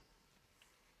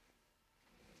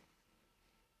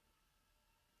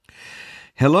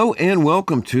Hello and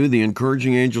welcome to the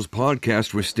Encouraging Angels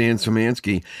podcast with Stan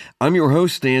Szymanski. I'm your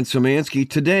host, Stan Szymanski.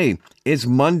 Today is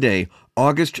Monday,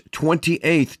 August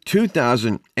 28th,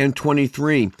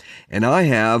 2023, and I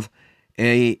have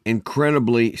an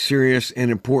incredibly serious and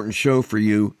important show for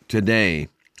you today.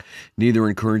 Neither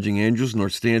Encouraging Angels nor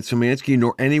Stan Szymanski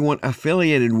nor anyone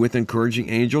affiliated with Encouraging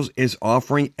Angels is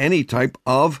offering any type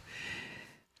of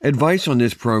advice on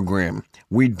this program.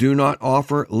 We do not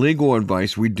offer legal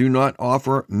advice. We do not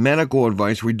offer medical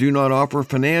advice. We do not offer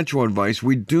financial advice.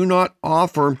 We do not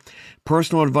offer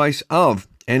personal advice of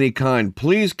any kind.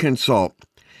 Please consult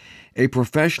a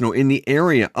professional in the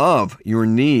area of your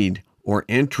need or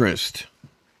interest.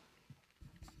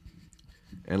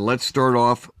 And let's start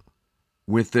off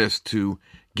with this to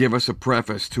give us a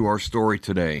preface to our story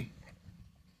today.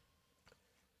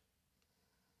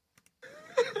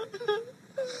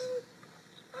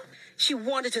 She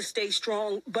wanted to stay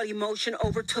strong, but emotion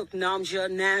overtook Namja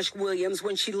Nash Williams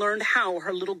when she learned how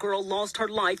her little girl lost her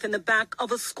life in the back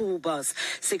of a school bus.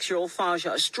 6-year-old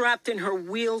Faja strapped in her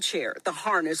wheelchair, the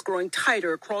harness growing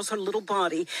tighter across her little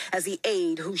body as the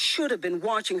aide, who should have been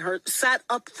watching her, sat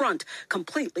up front,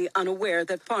 completely unaware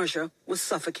that Faja was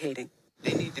suffocating.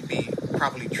 They need to be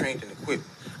properly trained and equipped.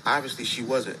 Obviously, she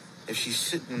wasn't. If she's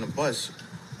sitting on the bus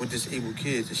with disabled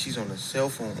kids and she's on a cell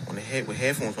phone on the head with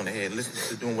headphones on the head, listening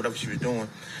to doing whatever she was doing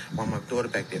while my daughter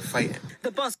back there fighting.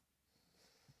 The bus.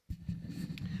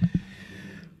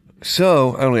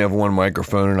 So I only have one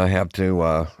microphone and I have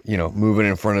to, move it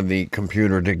in front of the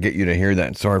computer to get you to hear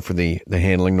that. Sorry for the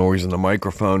handling noise in the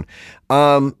microphone.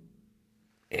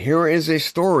 Here is a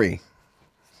story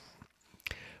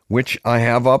which I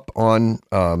have up on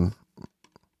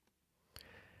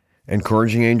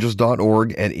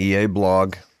encouragingangels.org at EA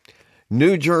blog.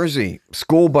 New Jersey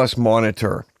school bus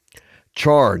monitor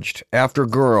charged after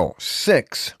girl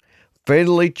 6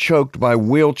 fatally choked by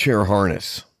wheelchair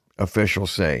harness,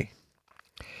 officials say.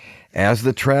 As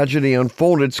the tragedy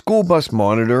unfolded, school bus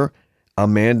monitor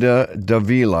Amanda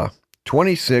Davila,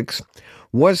 26,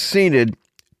 was seated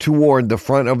toward the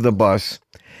front of the bus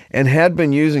and had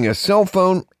been using a cell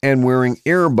phone and wearing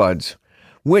earbuds,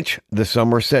 which the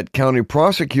Somerset County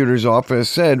Prosecutor's Office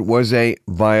said was a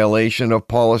violation of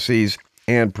policies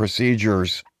and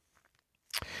procedures.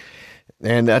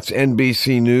 And that's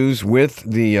NBC News with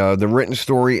the written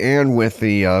story and with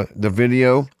the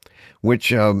video,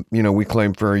 which we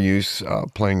claim fair use,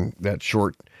 playing that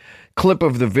short clip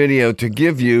of the video to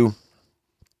give you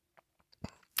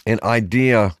an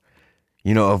idea,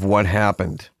 of what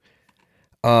happened.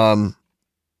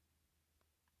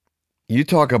 You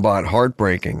talk about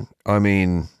heartbreaking. I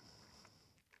mean,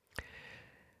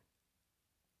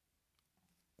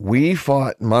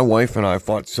 my wife and I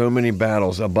fought so many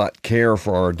battles about care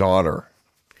for our daughter,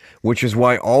 which is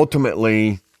why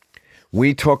ultimately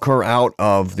we took her out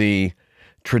of the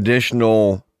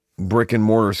traditional brick and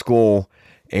mortar school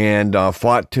and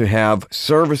fought to have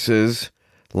services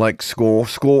like school,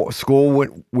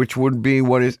 which would be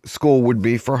school would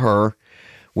be for her,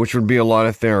 which would be a lot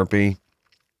of therapy,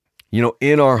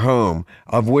 in our home,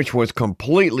 of which was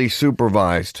completely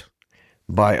supervised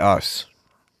by us,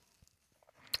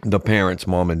 the parents,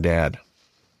 mom and dad.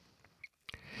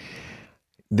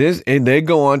 And they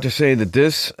go on to say that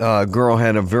this girl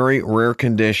had a very rare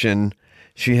condition.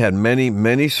 She had many,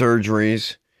 many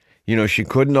surgeries. She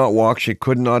could not walk. She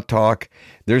could not talk.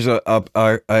 There's a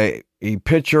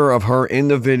picture of her in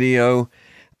the video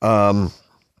where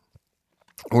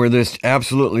this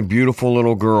absolutely beautiful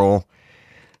little girl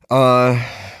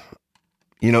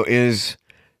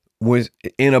was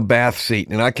in a bath seat.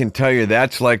 And I can tell you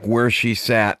that's like where she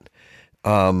sat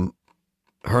her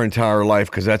entire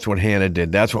life, because that's what Hannah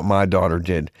did. That's what my daughter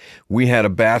did. We had a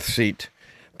bath seat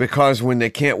because when they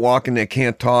can't walk and they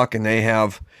can't talk and they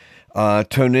have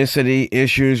tonicity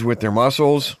issues with their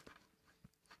muscles,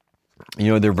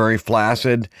 they're very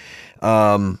flaccid,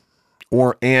 and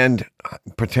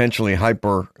potentially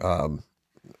hypertonic.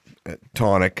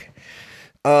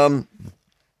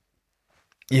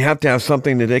 You have to have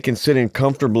something that they can sit in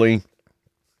comfortably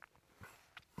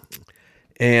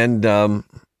and,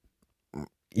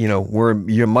 where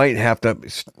you might have to,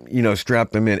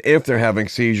 strap them in if they're having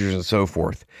seizures and so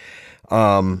forth.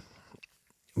 But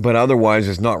otherwise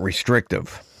it's not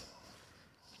restrictive.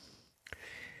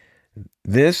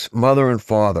 This mother and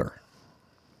father.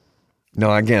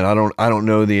 Now, again, I don't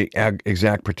know the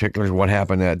exact particulars of what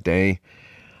happened that day,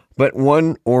 but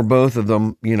one or both of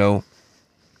them,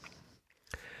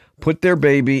 put their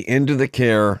baby into the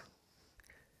care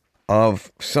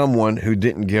of someone who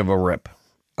didn't give a rip,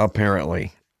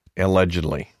 apparently,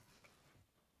 allegedly.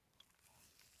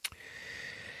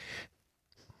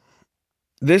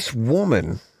 this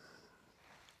woman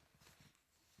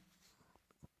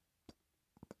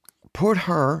put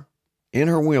her in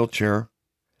her wheelchair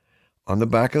on the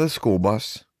back of the school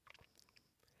bus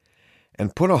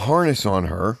and put a harness on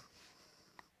her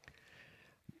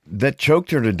that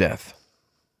choked her to death.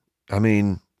 I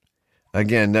mean,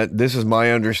 again, this is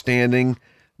my understanding.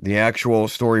 The actual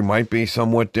story might be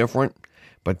somewhat different,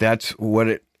 but that's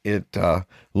what it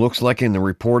looks like in the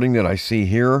reporting that I see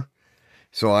here.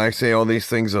 So I say all these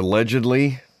things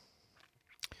allegedly.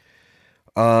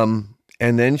 And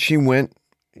then she went,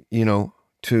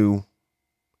 to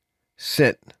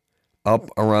sit up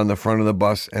around the front of the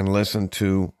bus and listen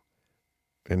to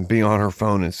and be on her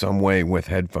phone in some way with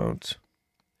headphones.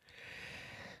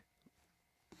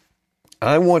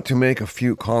 I want to make a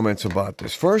few comments about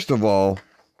this. First of all,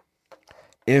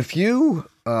 if you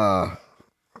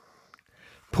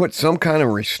put some kind of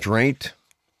restraint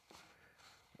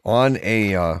on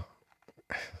an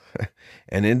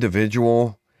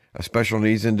individual, a special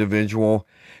needs individual,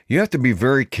 you have to be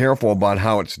very careful about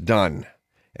how it's done.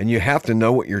 And you have to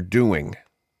know what you're doing.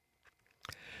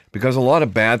 Because a lot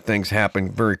of bad things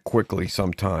happen very quickly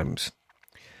sometimes.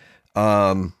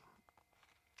 For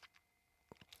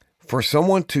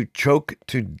someone to choke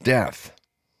to death,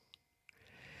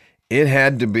 it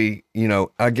had to be,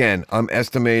 again, I'm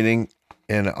estimating,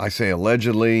 and I say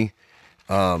allegedly,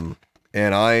 and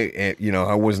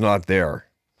I was not there.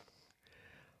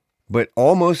 But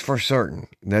almost for certain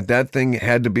that thing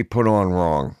had to be put on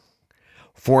wrong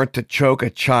for it to choke a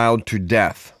child to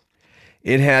death.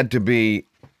 It had to be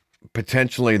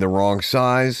potentially the wrong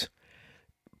size,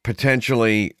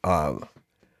 potentially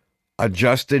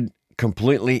adjusted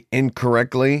completely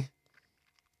incorrectly,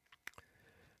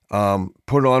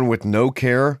 put on with no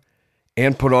care,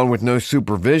 and put on with no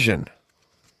supervision.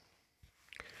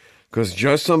 Because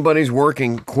just somebody's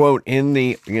working, quote, in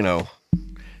the,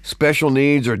 special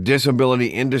needs or disability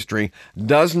industry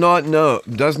does not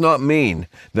mean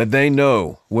that they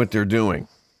know what they're doing.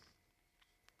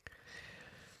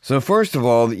 So first of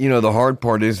all, the hard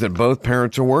part is that both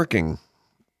parents are working,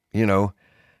 and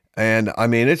I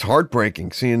mean, it's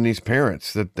heartbreaking seeing these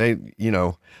parents that they,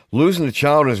 losing a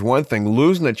child is one thing.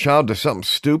 Losing a child to something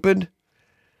stupid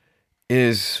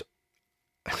is,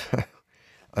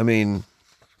 I mean,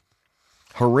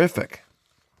 horrific.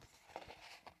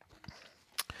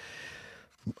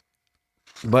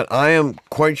 But I am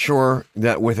quite sure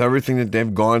that with everything that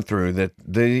they've gone through, that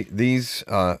these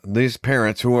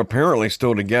parents who are apparently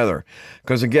still together,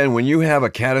 because again, when you have a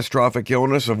catastrophic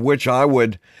illness, of which I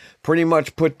would pretty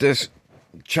much put this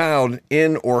child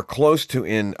in or close to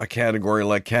in a category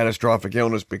like catastrophic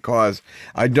illness, because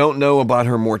I don't know about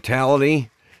her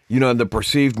mortality, the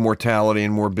perceived mortality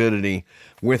and morbidity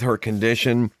with her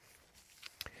condition.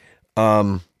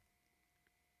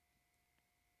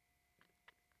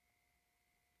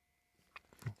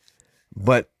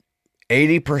 But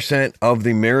 80% of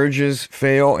the marriages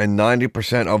fail and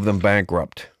 90% of them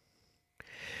bankrupt.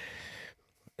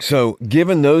 So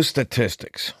given those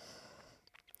statistics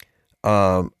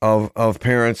of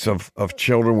parents of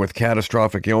children with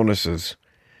catastrophic illnesses,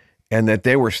 and that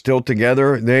they were still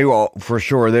together, they all, for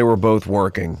sure, they were both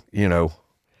working,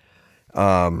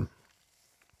 God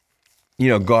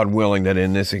willing that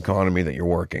in this economy that you're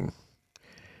working.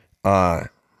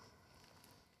 But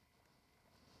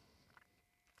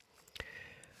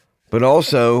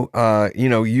also,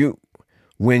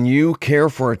 when you care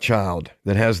for a child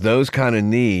that has those kind of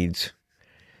needs,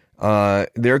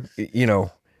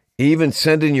 even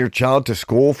sending your child to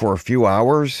school for a few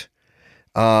hours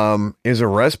is a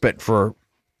respite for,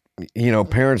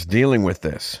 parents dealing with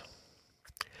this.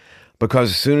 Because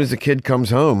as soon as the kid comes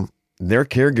home, they're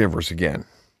caregivers again.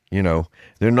 They're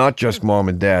not just mom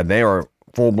and dad. They are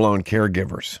full-blown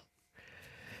caregivers,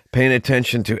 paying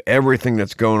attention to everything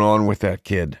that's going on with that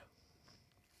kid.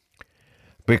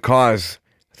 Because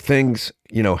things,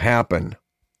 happen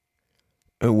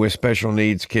with special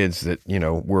needs kids that,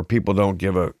 where people don't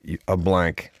give a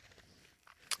blank.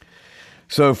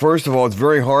 So first of all, it's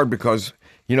very hard because,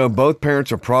 both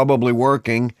parents are probably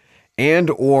working and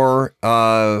or,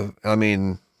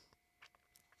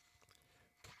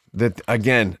 that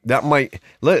again, that might,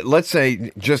 let's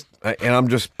say just, and I'm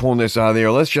just pulling this out of the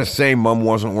air, let's just say mom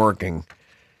wasn't working,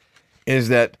 is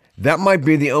that might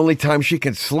be the only time she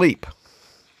can sleep.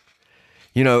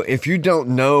 If you don't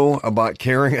know about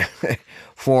caring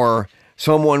for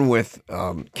someone with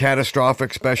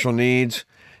catastrophic special needs,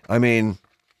 I mean,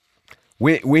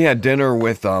 we had dinner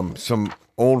with some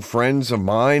old friends of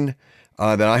mine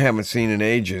that I haven't seen in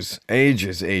ages,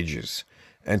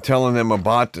 and telling them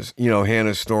about this,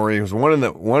 Hannah's story. It was one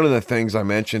of the things I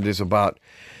mentioned is about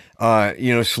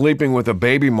sleeping with a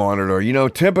baby monitor.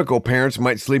 Typical parents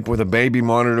might sleep with a baby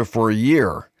monitor for a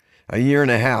year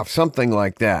and a half, something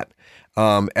like that,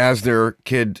 as their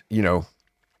kid,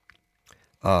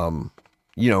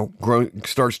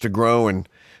 starts to grow and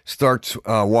starts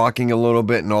walking a little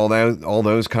bit and all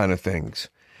those kind of things.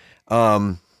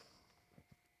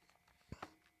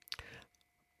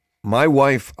 My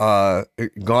wife,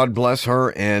 God bless her,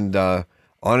 and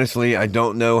honestly, I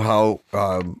don't know how.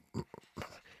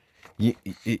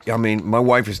 My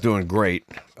wife is doing great.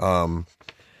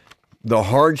 The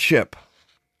hardship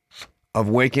of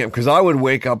waking up, because I would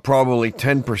wake up probably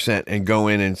 10% and go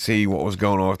in and see what was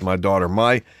going on with my daughter.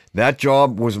 That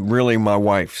job was really my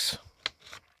wife's.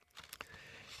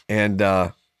 And,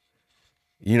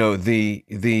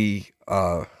 the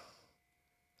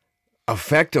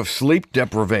effect of sleep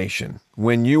deprivation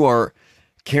when you are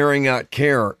carrying out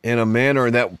care in a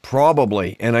manner that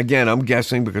probably, and again, I'm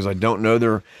guessing because I don't know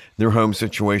their home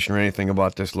situation or anything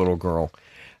about this little girl,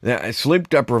 that sleep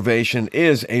deprivation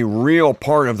is a real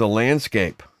part of the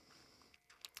landscape.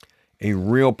 A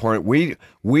real part.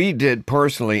 We did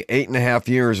personally 8.5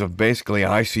 years of basically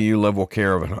ICU level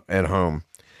care at home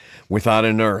without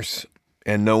a nurse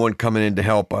and no one coming in to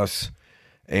help us,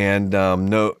 and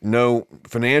no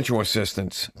financial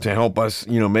assistance to help us,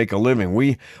 make a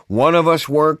living. One of us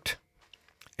worked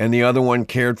and the other one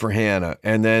cared for Hannah.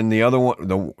 And then the other one,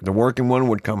 the working one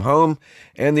would come home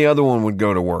and the other one would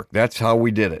go to work. That's how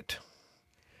we did it.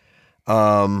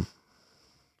 There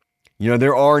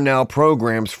are now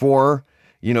programs for,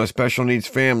 special needs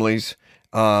families,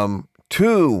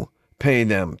 to pay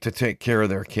them to take care of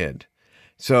their kid.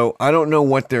 So I don't know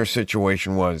what their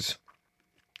situation was.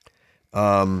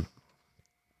 But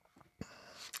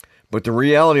the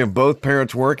reality of both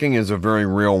parents working is a very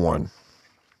real one.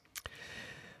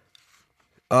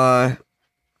 I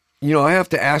have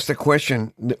to ask the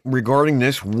question regarding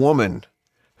this woman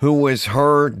who was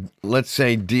her, let's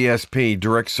say, DSP,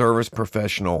 direct service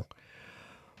professional.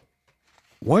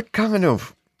 What kind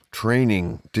of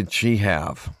training did she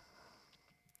have?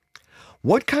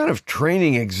 What kind of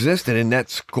training existed in that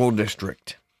school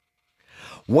district?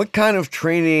 What kind of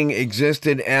training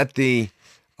existed at the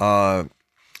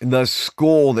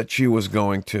school that she was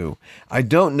going to? I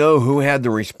don't know who had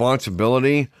the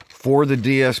responsibility for the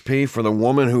DSP, for the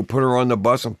woman who put her on the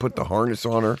bus and put the harness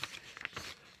on her.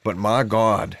 But my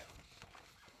God,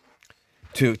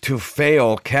 to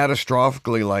fail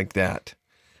catastrophically like that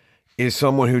is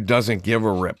someone who doesn't give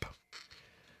a rip.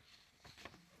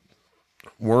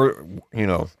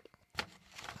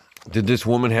 Did this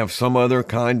woman have some other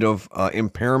kind of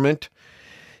impairment?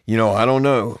 I don't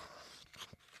know.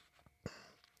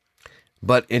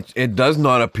 But it does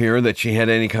not appear that she had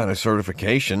any kind of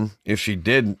certification. If she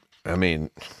did,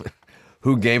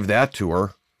 who gave that to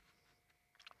her?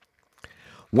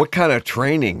 What kind of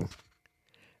training?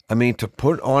 To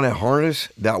put on a harness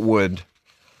that would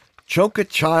choke a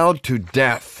child to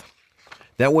death.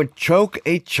 That would choke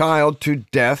a child to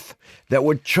death. That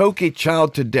would choke a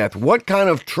child to death. What kind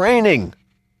of training,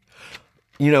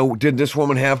 did this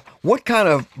woman have? What kind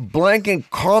of blanking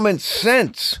common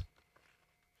sense?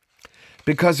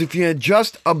 Because if you had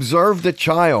just observed the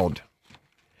child,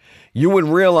 you would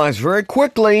realize very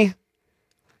quickly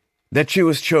that she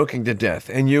was choking to death,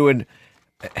 and you would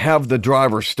have the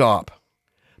driver stop.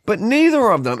 But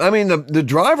neither of them. The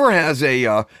driver has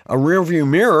a rear view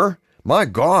mirror. My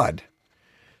God.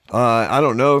 I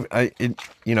don't know. I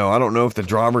don't know if the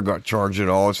driver got charged at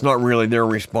all. It's not really their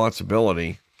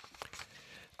responsibility.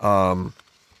 But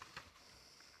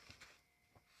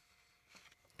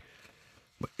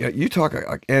you talk,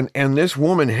 and this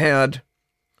woman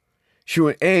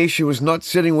she was not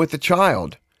sitting with the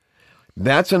child.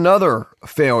 That's another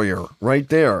failure right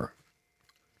there.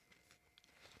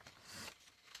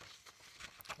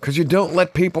 Because you don't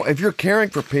let people, if you're caring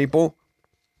for people,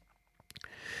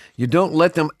 you don't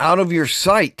let them out of your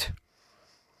sight.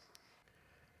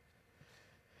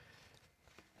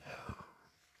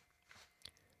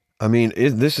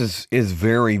 This is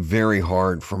very, very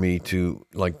hard for me to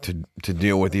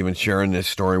deal with, even sharing this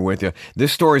story with you.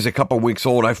 This story is a couple weeks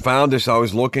old. I found this. I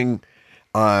was looking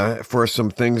for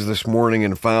some things this morning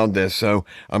and found this. So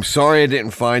I'm sorry I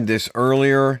didn't find this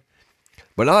earlier,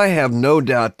 but I have no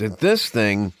doubt that this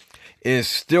thing is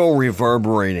still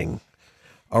reverberating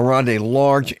around a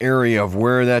large area of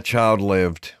where that child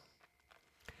lived.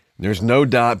 There's no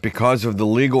doubt, because of the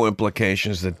legal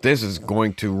implications, that this is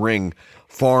going to ring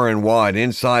far and wide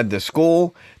inside the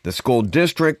school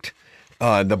district,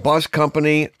 the bus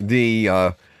company,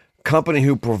 the company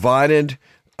who provided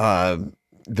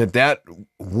that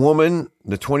woman,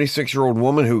 the 26-year-old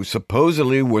woman who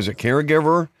supposedly was a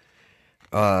caregiver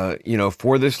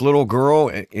for this little girl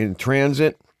in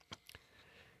transit,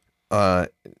 I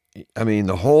mean,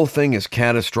 the whole thing is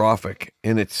catastrophic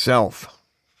in itself.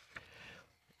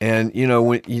 And,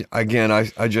 again,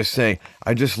 I just say,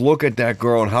 I just look at that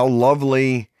girl and how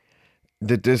lovely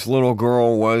that this little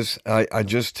girl was. I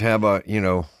just have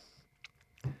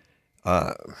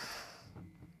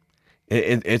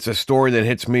it's a story that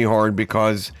hits me hard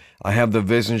because I have the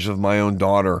visions of my own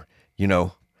daughter,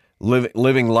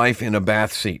 living life in a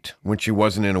bath seat when she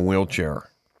wasn't in a wheelchair.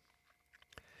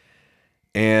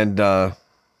 And, I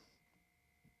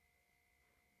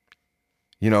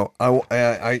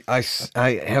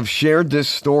have shared this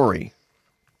story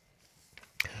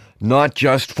not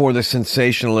just for the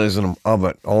sensationalism of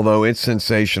it, although it's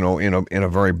sensational in a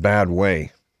very bad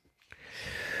way.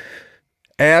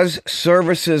 As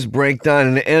services break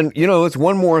down, and it's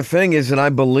one more thing is that I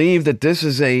believe that this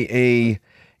is a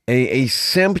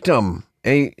symptom,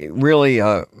 an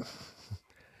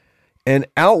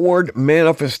outward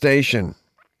manifestation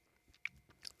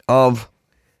of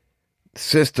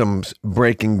systems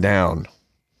breaking down.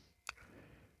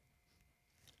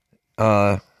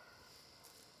 On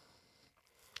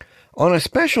a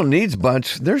special needs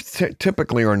bus, there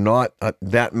typically are not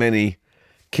that many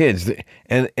kids,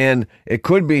 and it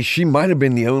could be she might have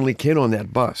been the only kid on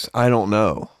that bus. I don't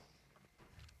know.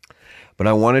 But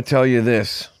I want to tell you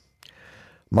this.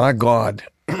 My God,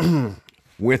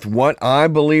 with what I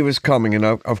believe is coming, and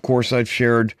of course I've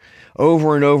shared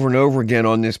over and over and over again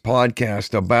on this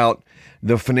podcast about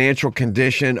the financial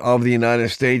condition of the United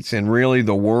States and really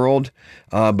the world,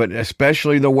 but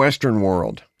especially the Western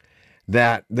world,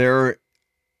 that the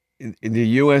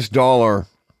U.S. dollar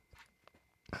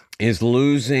is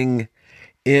losing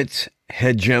its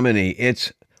hegemony,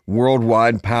 its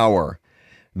worldwide power.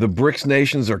 The BRICS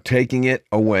nations are taking it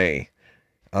away.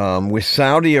 With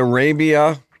Saudi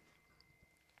Arabia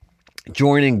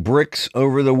joining BRICS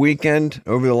over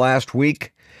the last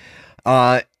week,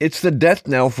 it's the death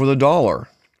knell for the dollar.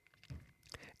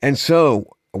 And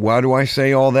so, why do I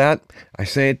say all that? I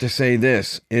say it to say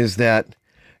this, is that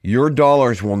your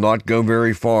dollars will not go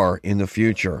very far in the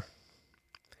future.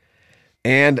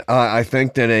 And I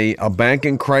think that a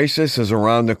banking crisis is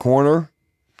around the corner,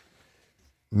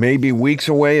 maybe weeks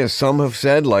away, as some have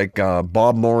said, like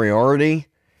Bob Moriarty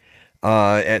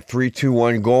at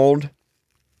 321 Gold,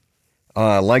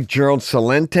 like Gerald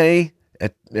Celente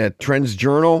at Trends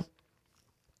Journal.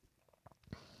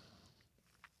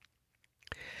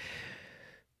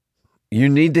 You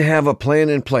need to have a plan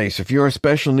in place. If you're a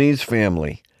special needs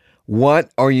family, what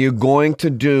are you going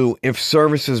to do if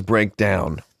services break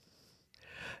down?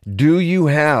 Do you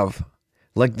have,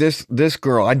 like this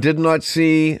girl? I did not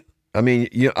see. I mean,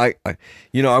 I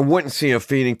wouldn't see a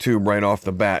feeding tube right off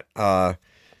the bat, because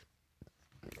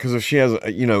if she has,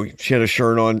 she had a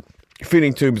shirt on.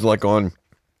 Feeding tubes like on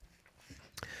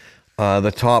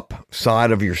the top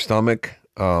side of your stomach,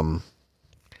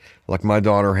 like my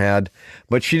daughter had,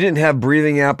 but she didn't have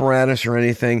breathing apparatus or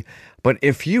anything. But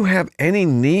if you have any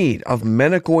need of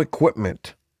medical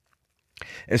equipment,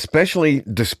 especially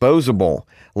disposable,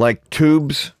 like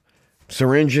tubes,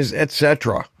 syringes,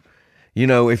 etc.,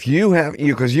 if you have,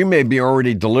 because you may be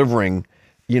already delivering,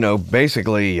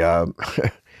 basically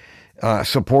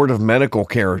supportive medical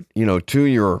care, to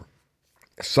your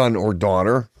son or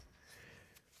daughter,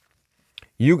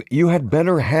 you had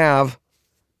better have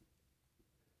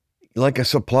like a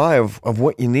supply of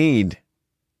what you need.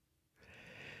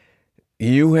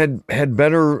 You had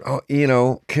better,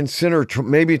 consider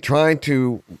maybe trying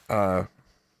to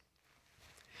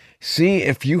see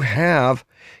if you have,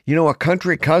 a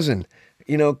country cousin,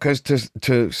 because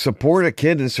to support a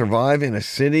kid and survive in a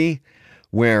city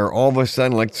where all of a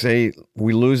sudden, like say,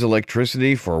 we lose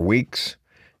electricity for weeks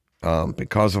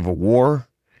because of a war,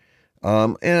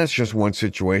 and that's just one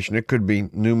situation. It could be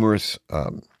numerous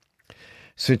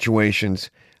situations.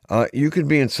 You could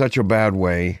be in such a bad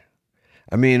way.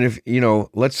 I mean, if,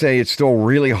 let's say it's still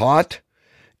really hot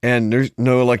and there's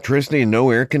no electricity and no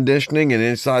air conditioning, and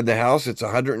inside the house it's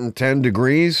 110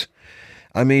 degrees.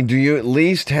 I mean, do you at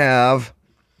least have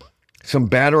some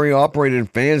battery operated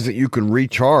fans that you could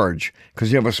recharge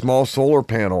because you have a small solar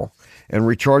panel and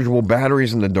rechargeable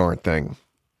batteries in the darn thing?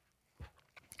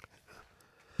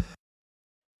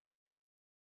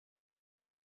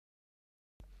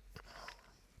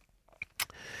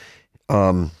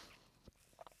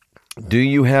 Do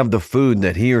you have the food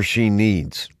that he or she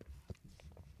needs?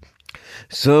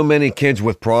 So many kids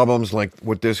with problems like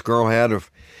what this girl had,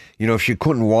 if she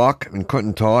couldn't walk and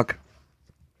couldn't talk,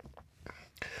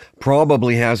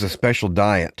 probably has a special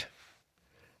diet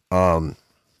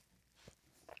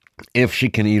if she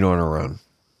can eat on her own.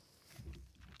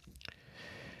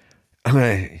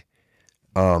 I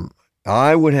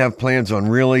would have plans on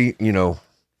really,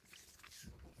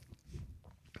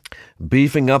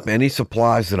 beefing up any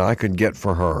supplies that I could get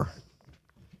for her.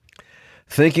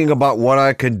 Thinking about what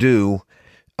I could do,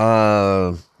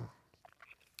 because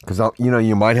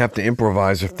you might have to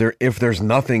improvise if there's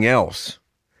nothing else.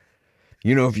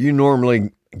 If you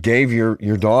normally gave your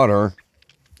daughter,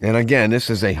 and again, this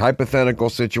is a hypothetical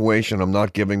situation. I'm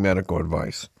not giving medical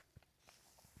advice.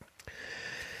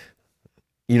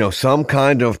 Some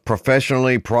kind of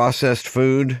professionally processed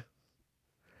food.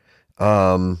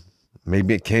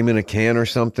 Maybe it came in a can or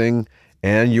something,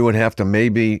 and you would have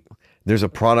to there's a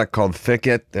product called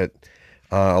Thicket that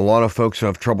a lot of folks who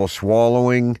have trouble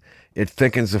swallowing. It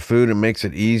thickens the food and makes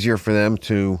it easier for them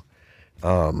to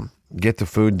get the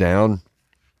food down.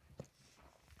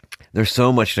 There's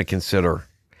so much to consider.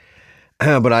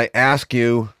 But I ask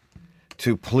you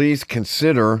to please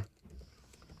consider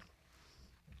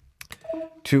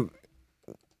to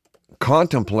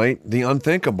contemplate the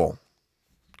unthinkable.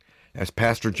 As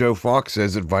Pastor Joe Fox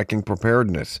says at Viking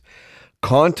Preparedness,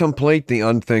 contemplate the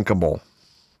unthinkable.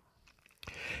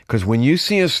 Because when you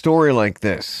see a story like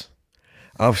this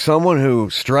of someone who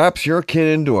straps your kid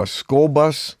into a school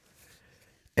bus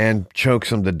and chokes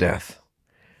them to death,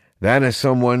 that is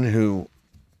someone who,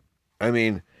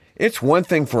 it's one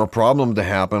thing for a problem to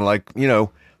happen, like,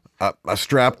 a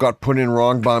strap got put in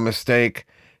wrong by mistake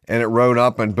and it rode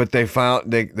up, but they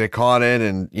caught it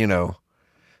and,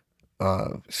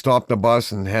 stopped the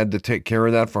bus and had to take care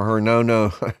of that for her. No,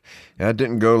 that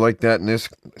didn't go like that in this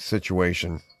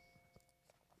situation.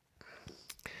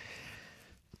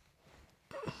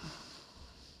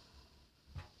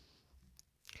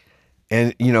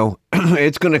 And,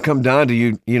 it's going to come down to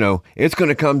you, it's going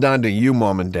to come down to you,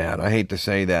 mom and dad. I hate to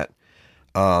say that.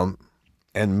 And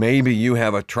maybe you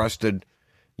have a trusted,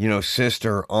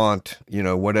 sister, aunt,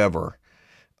 whatever.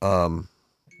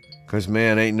 Because,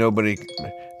 man, ain't nobody...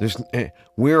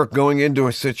 We're going into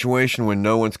a situation when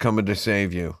no one's coming to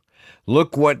save you.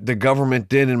 Look what the government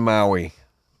did in Maui.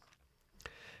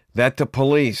 That the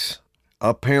police,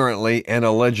 apparently and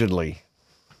allegedly,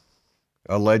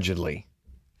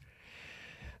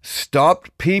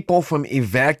 stopped people from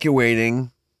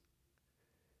evacuating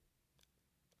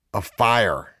a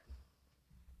fire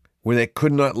where they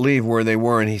could not leave where they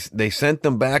were, and they sent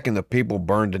them back and the people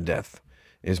burned to death,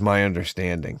 is my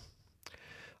understanding.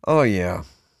 Oh, yeah.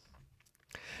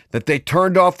 That they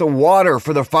turned off the water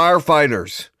for the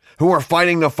firefighters who were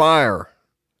fighting the fire.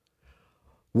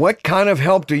 What kind of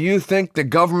help do you think the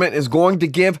government is going to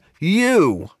give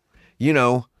you,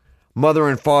 mother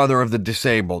and father of the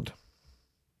disabled?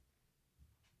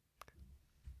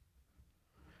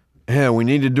 Yeah, we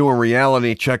need to do a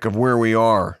reality check of where we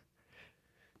are.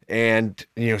 And,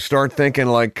 start thinking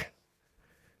like,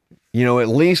 at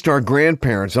least our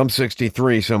grandparents, I'm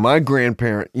 63, so my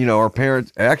grandparent, our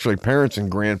parents, actually parents and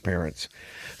grandparents,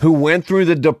 who went through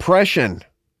the Depression,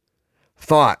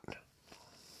 thought,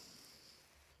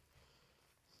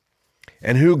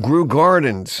 and who grew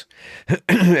gardens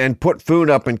and put food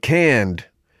up and canned.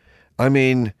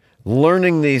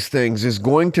 Learning these things is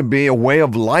going to be a way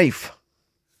of life.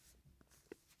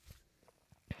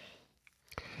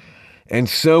 And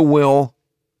so will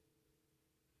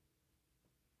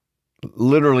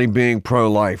literally being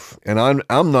pro-life. And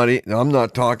I'm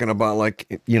not talking about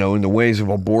like, in the ways of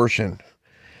abortion.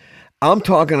 I'm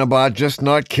talking about just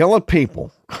not killing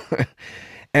people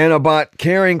and about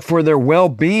caring for their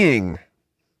well-being.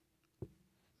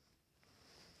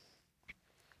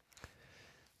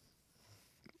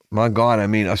 My God,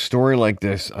 a story like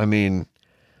this, I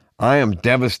am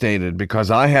devastated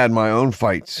because I had my own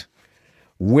fights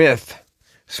with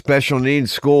special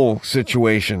needs school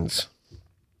situations.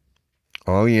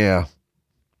 Oh, yeah.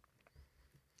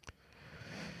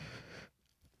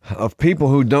 Of people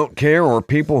who don't care or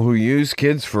people who use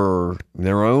kids for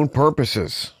their own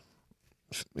purposes.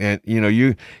 And,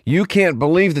 you can't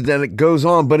believe that it goes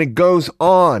on, but it goes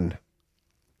on.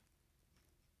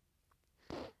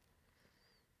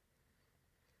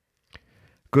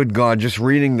 Good God, just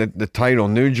reading the title,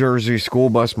 New Jersey school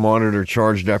bus monitor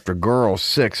charged after girl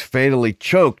 6 fatally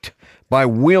choked by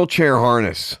wheelchair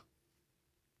harness.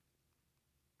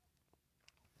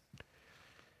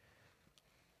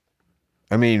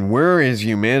 Where is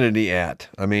humanity at?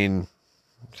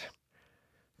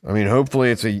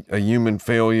 Hopefully it's a human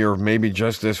failure, maybe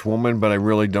just this woman, but I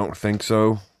really don't think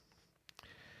so.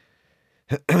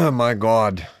 My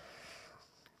God.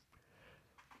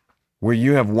 Where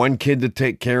you have one kid to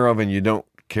take care of and you don't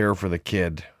care for the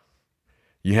kid.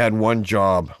 You had one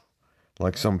job.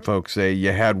 Like some folks say,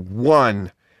 you had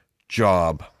one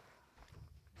job.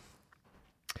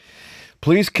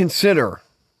 Please consider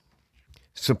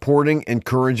supporting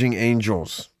Encouraging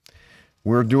Angels.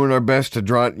 We're doing our best to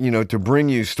to bring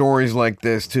you stories like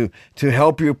this, to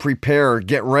help you prepare,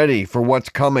 get ready for what's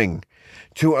coming,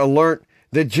 to alert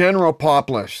the general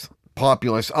populace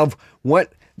of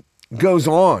what goes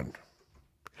on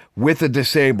with the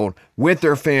disabled, with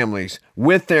their families,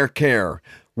 with their care.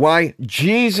 Why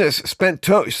Jesus spent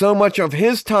so much of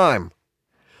his time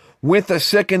with the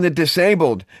sick and the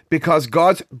disabled, because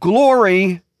God's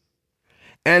glory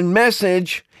and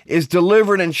message is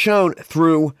delivered and shown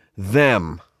through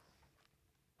them.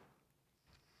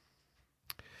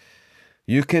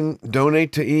 You can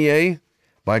donate to EA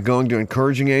by going to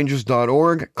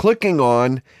encouragingangels.org, clicking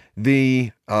on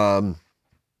the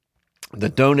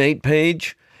donate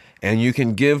page, and you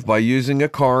can give by using a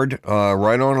card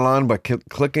right online by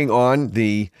clicking on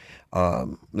the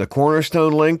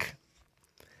Cornerstone link,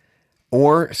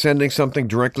 or sending something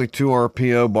directly to our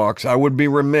P.O. box. I would be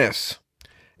remiss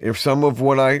if some of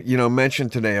what I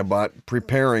mentioned today about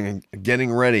preparing and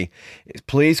getting ready,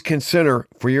 please consider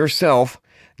for yourself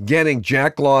getting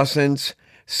Jack Lawson's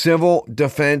Civil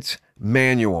Defense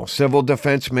Manual,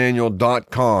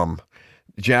 civildefensemanual.com.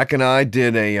 Jack and I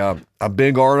did a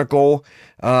big article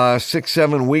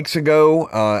 6-7 weeks ago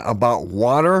about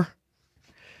water.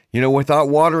 Without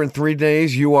water in 3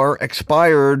 days, you are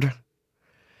expired.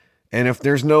 And if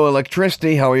there's no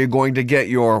electricity, how are you going to get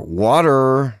your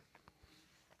water?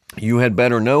 You had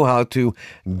better know how to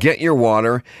get your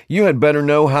water. You had better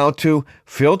know how to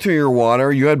filter your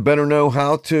water. You had better know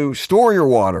how to store your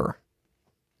water.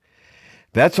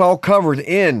 That's all covered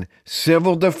in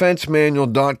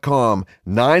civildefensemanual.com.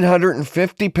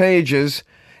 950 pages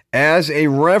as a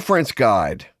reference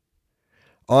guide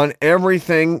on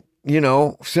everything,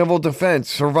 civil defense,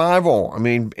 survival. I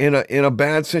mean, in a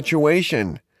bad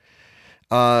situation.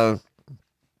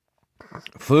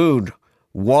 Food,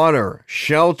 water,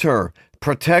 shelter,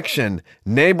 protection,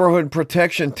 neighborhood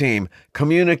protection team,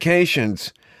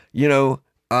 communications, doing,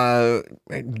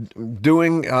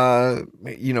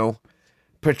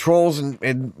 patrols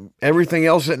and everything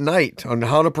else at night on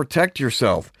how to protect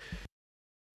yourself.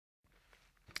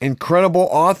 Incredible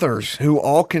authors who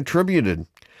all contributed.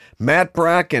 Matt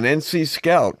Bracken, NC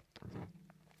Scout,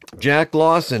 Jack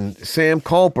Lawson, Sam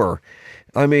Culper.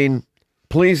 I mean,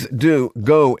 please do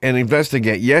go and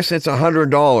investigate. Yes, it's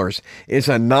 $100. It's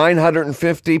a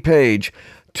 950-page,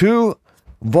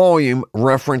 2-volume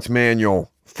reference manual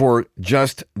for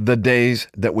just the days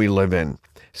that we live in.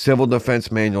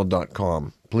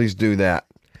 civildefensemanual.com. Please do that.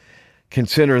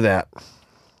 Consider that.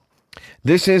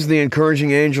 This is the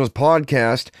Encouraging Angels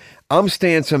podcast. I'm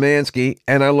Stan Szymanski,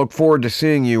 and I look forward to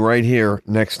seeing you right here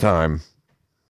next time.